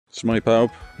Mae pawb,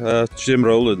 Jim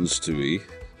Rowlands dwi i.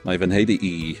 Mae fy nheulu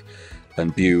I yn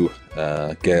byw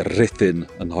ger Rhuthun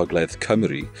yn Ngogledd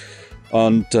Cymru.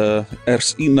 Ond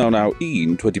ers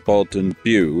 1991 dwi wedi bod yn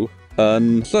byw yn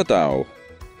Llydaw.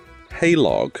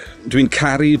 Heilog. Dwi'n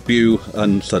caru byw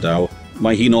yn Llydaw.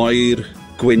 Mae hi'n oer,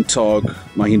 gwyntog,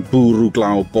 mae hi'n bwrw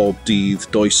glaw bob dydd,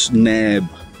 does neb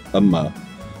yma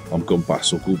o'n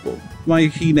gwmpas o gwbl.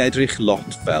 Mae hi'n edrych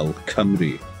lot fel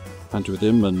Cymru. Pan dwi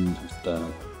ddim yn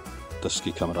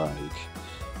dysgu Cymraeg,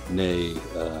 neu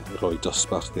rhoi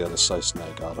dosbarthu ar y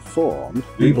Saesneg ar y ffôn.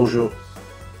 Bonjour.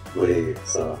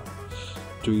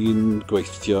 Dwi'n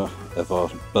gweithio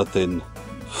efo'r byddin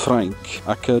Ffrainc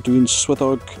ac dwi'n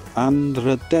swyddog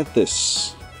anghredaddus.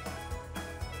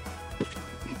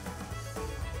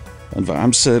 Yn fy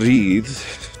amserydd,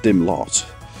 dim lot,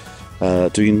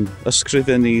 dwi'n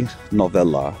ysgrifennu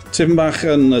nofela. Tim bach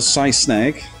yn y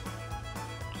Saesneg,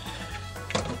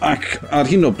 ac ar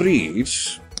hyn o bryd,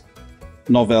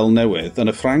 nofel newydd yn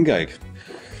y Ffrangeg.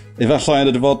 Efallai yn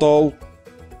y dyfodol,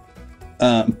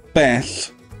 bell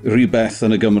rhywbeth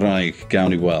yn y Gymraeg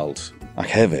gawn i weld. Ac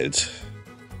hefyd,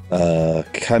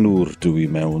 canwr dwi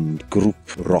mewn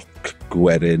grŵp roc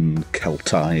gwerin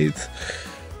Celtaidd,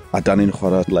 a dan ni'n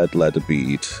chwarae ledled y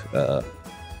byd,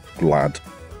 gwlad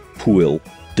Pwyl,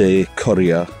 De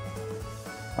Corea,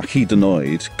 ac hyd yn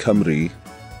oed Cymru,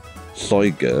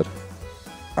 Lloegr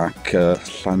ac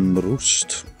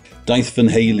Llanrwst. Daeth fy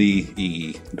nheulu I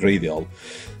greiddiol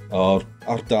o'r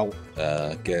ardal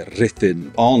ger Rhuthun,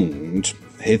 ond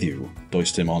heddiw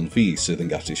does dim ond fi sydd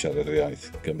yn gallu siarad yr iaith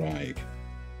Gymraeg.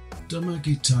 Dyma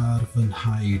gitar fy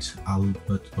nhaid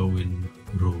Albert Owen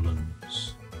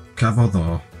Rowlands. Cafodd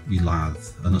o I ladd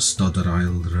yn ystod yr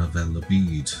ail ryfel y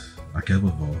byd, ac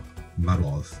efo fo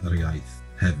marwodd yr iaith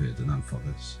hefyd yn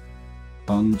anffodus.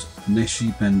 Ond nes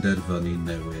I benderfynu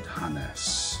newid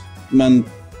hanes. Mae'n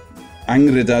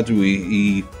anghredadwy I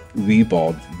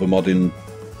wybod fy mod i'n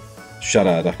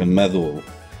siarad ac yn meddwl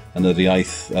yn yr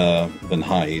iaith fy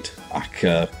nhaid ac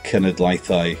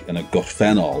chenedlaethau yn y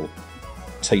gorffennol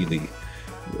teulu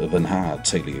fy nhad,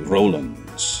 teulu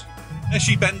Rowlands. Nes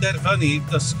I benderfynu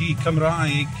dysgu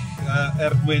Cymraeg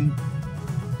erbyn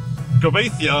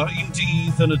gobeithio un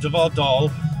dydd yn y dyfodol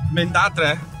mynd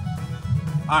adre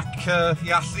ac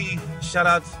I allu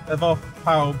siarad efo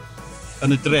pawb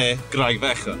yn y dre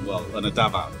Graigfechan, wel, yn y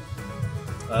dafarn.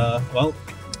 Wel,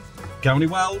 gawn ni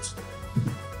weld.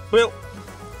 Hwyl!